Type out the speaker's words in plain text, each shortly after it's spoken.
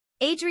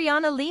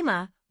Adriana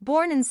Lima,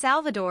 born in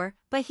Salvador,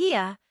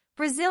 Bahia,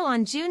 Brazil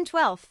on June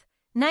 12,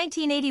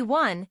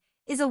 1981,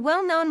 is a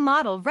well-known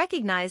model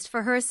recognized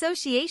for her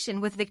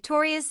association with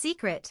Victoria's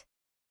Secret.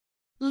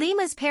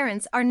 Lima's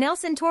parents are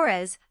Nelson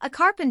Torres, a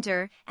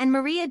carpenter, and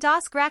Maria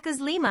das Graças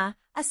Lima,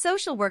 a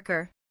social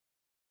worker.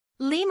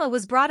 Lima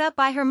was brought up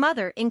by her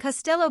mother in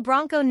Castelo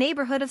Branco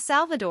neighborhood of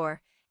Salvador,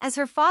 as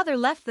her father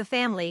left the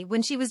family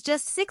when she was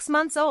just 6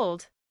 months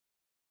old.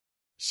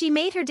 She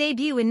made her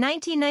debut in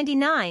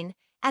 1999,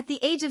 at the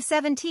age of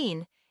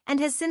 17, and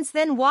has since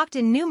then walked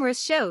in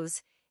numerous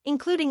shows,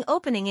 including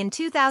opening in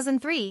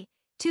 2003,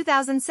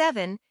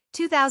 2007,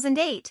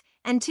 2008,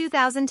 and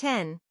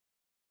 2010.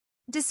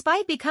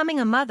 Despite becoming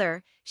a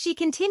mother, she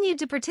continued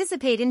to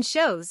participate in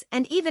shows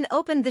and even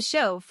opened the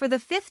show for the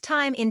 5th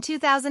time in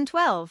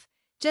 2012,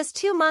 just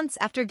 2 months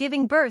after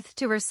giving birth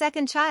to her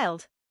second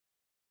child.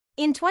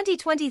 In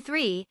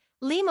 2023,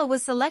 Lima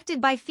was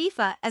selected by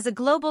FIFA as a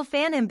global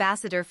fan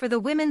ambassador for the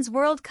Women's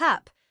World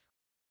Cup,